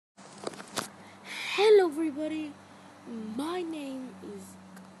Hello everybody, my name is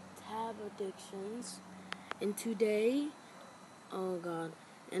Tab Addictions, and today, we are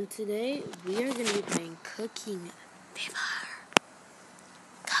going to be playing Cooking Fever.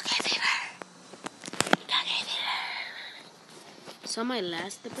 So my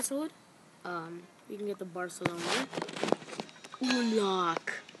last episode, we can get the Barcelona.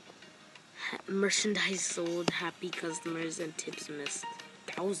 Unlock. Merchandise sold, happy customers, and tips missed.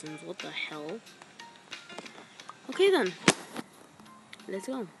 Thousands, what the hell? Okay then, let's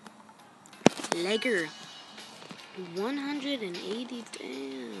go. Legger. 180,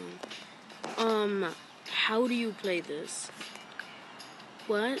 damn. How do you play this?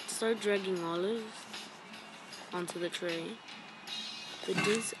 What? Start dragging olives onto the tray.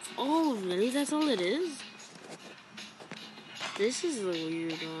 Oh, really? That's all it is? This is the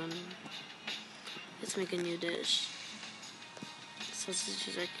weird one. Let's make a new dish.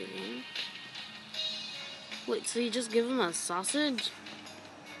 Sausages are cooking. Wait, so you just give them a sausage?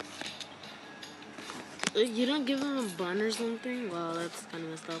 You don't give them a bun or something? Wow, that's kind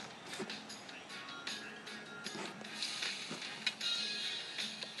of messed up.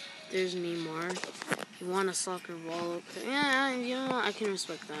 There's Neymar. You want a soccer ball? Okay. Yeah, you know what? I can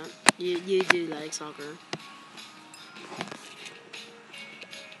respect that. You do like soccer.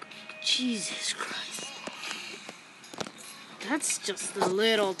 Jesus Christ. That's just a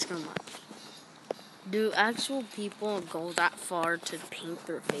little too much. Do actual people go that far to paint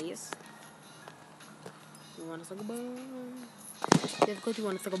their face? You want a soccer ball? Yeah, of course you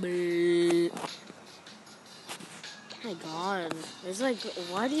want a soccer ball. Oh my god. It's like,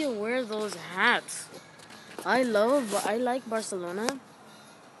 why do you wear those hats? I like Barcelona,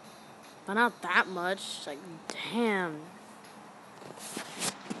 but not that much. Like, damn.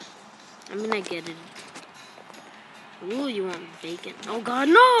 I mean, I get it. Ooh, you want bacon? Oh god,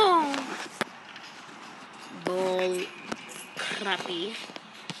 no! Bull crappy.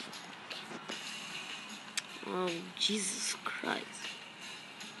 Oh, Jesus Christ.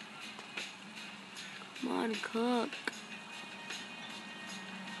 Come on, cook.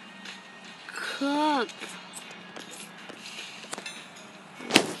 Cook.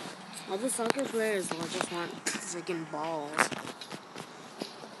 All the soccer players will just want freaking balls.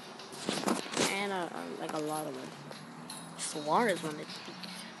 And like a lot of them. Suarez wanted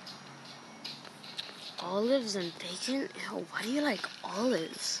olives and bacon? Ew, why do you like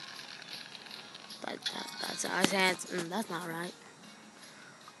olives? That's not right.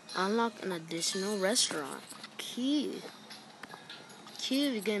 Unlock an additional restaurant. Key,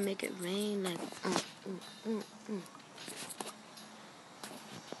 we're gonna make it rain like.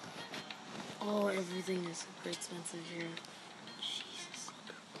 Oh, everything is super expensive here. Jesus.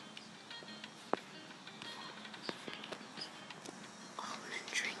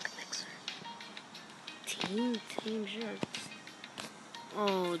 Almond drink mixer. Team shirts.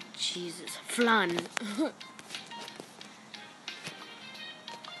 Oh, Jesus. Flan.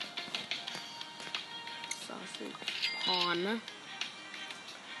 Sausage. Pawn.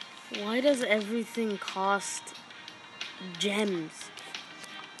 Why does everything cost gems?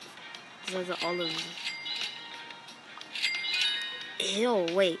 Those are olives. Ew,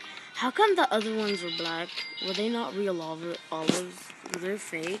 wait. How come the other ones were black? Were they not real olives? They're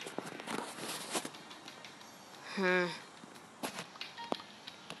fake? Huh.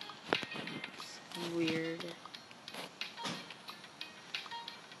 It's weird.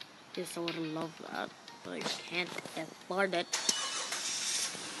 Guess I would have loved that, but I can't afford it.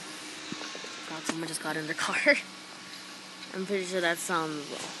 God, someone just got in the car. I'm pretty sure that sounds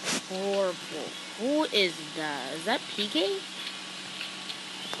horrible. Who is that? Is that PK?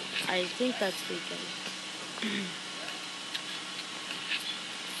 I think that's PK.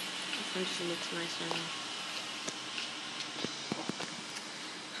 This one just looks nice right now.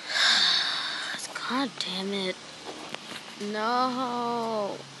 God damn it.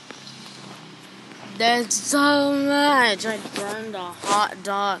 No. There's so much. I burned a hot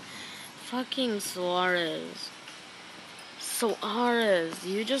dog. Fucking Suarez,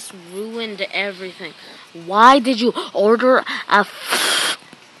 you just ruined everything. Why did you order a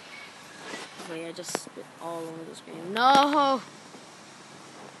Wait, I just spit all over the screen. No!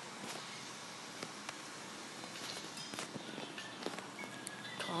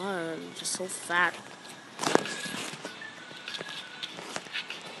 God, I'm just so fat.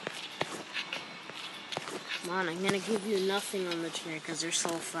 Come on, I'm gonna give you nothing on the chair because you're so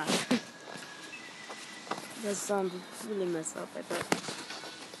fat. That sounds really messed up, I thought.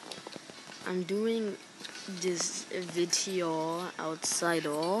 I'm doing this video outside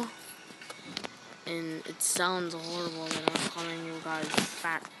all. And it sounds horrible that I'm calling you guys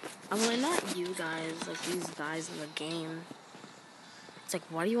fat. I mean, not you guys, like these guys in the game. It's like,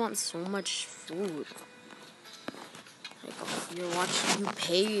 why do you want so much food? Like, you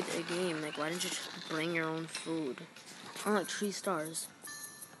paid a game. Like, why didn't you just bring your own food? I'm like 3 stars.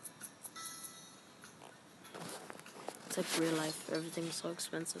 It's like real life. Everything's so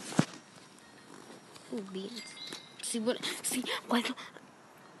expensive. Ooh, beans. See, why?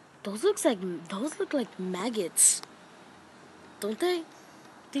 Those look like maggots. Don't they?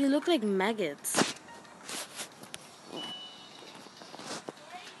 They look like maggots.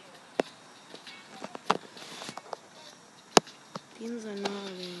 Beans are not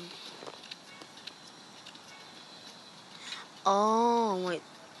really... Oh, wait.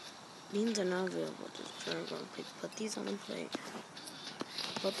 Beans are not available. Just put these on a plate.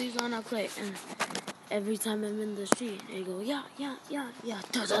 Put these on a plate. And every time I'm in the street, they go, yeah.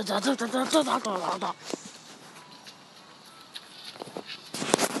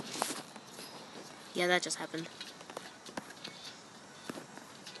 Yeah, that just happened.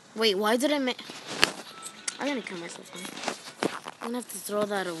 Wait, why did I make... I'm gonna kill myself now. I'm gonna have to throw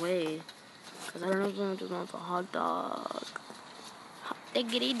that away. Because I don't know if I'm just want a hot dog. Hot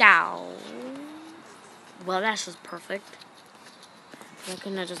diggity down. Well, that's just perfect. Why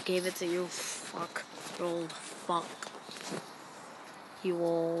couldn't I just gave it to you? Fuck. You old fuck. You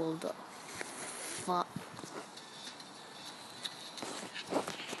old fuck.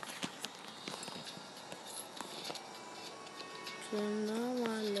 To know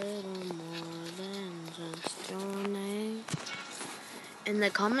a little more than just your name. In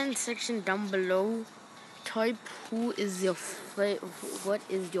the comment section down below, type what is your favorite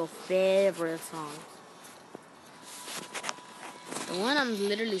song. The one I'm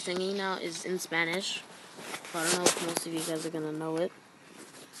literally singing now is in Spanish. But I don't know if most of you guys are gonna know it.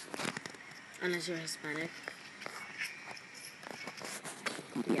 Unless you're Hispanic.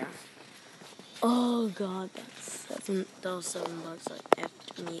 Yeah. Oh god, those $7 like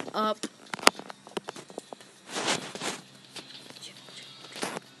effed me up.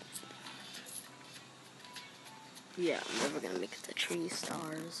 Yeah, I'm never gonna make it to 3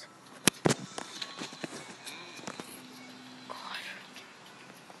 stars. God.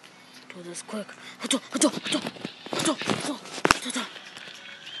 Do this quick.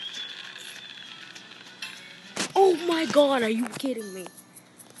 Oh my god, are you kidding me?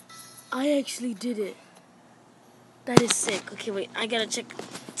 I actually did it. That is sick. Okay, wait, I gotta check.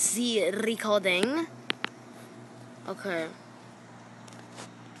 See recording. Okay.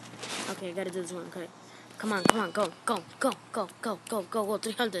 Okay, I gotta do this one. Okay. Come on, go.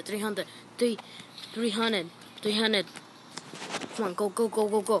 300. 300. Come on, go.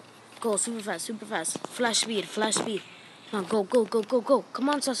 Go, super fast. Flash speed. Come on, go. Come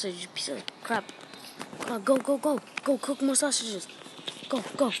on, sausage, you piece of crap. Come on, go. Go, cook more sausages. Go.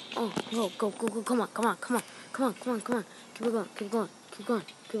 Oh, go. Come on. Keep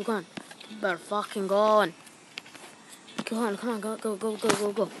it going. Keep better fucking going. Come on, go.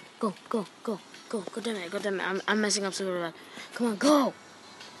 Go, damn it. I'm messing up super bad. Come on, go.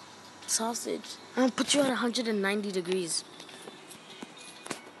 Sausage. I'm gonna put you at 190 degrees.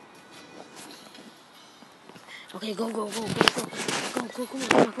 Okay, go. Come on.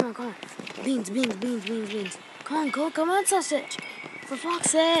 Beans. Come on, sausage. For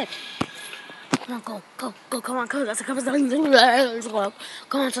fuck's sake. Come on, go. Come on, cook.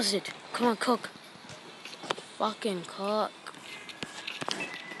 Come on, sausage. Come on, cook. Fucking cook.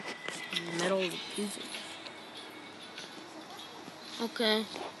 Middle of the pizza. Okay.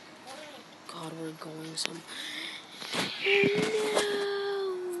 God, we're going some.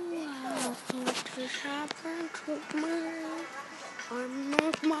 This happened to me. I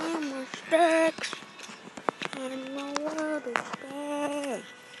make my mistakes. I know where to stay.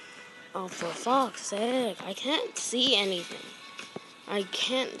 Oh, for fuck's sake. I can't see anything.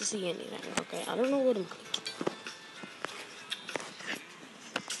 Okay, I don't know what I'm clicking.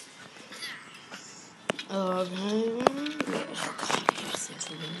 Okay. Oh, God, it's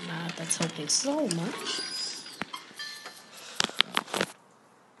really mad. That's helping so much.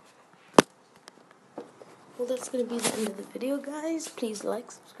 Well, that's going to be the end of the video, guys. Please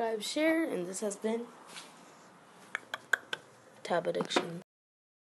like, subscribe, share, and this has been Tab Addiction.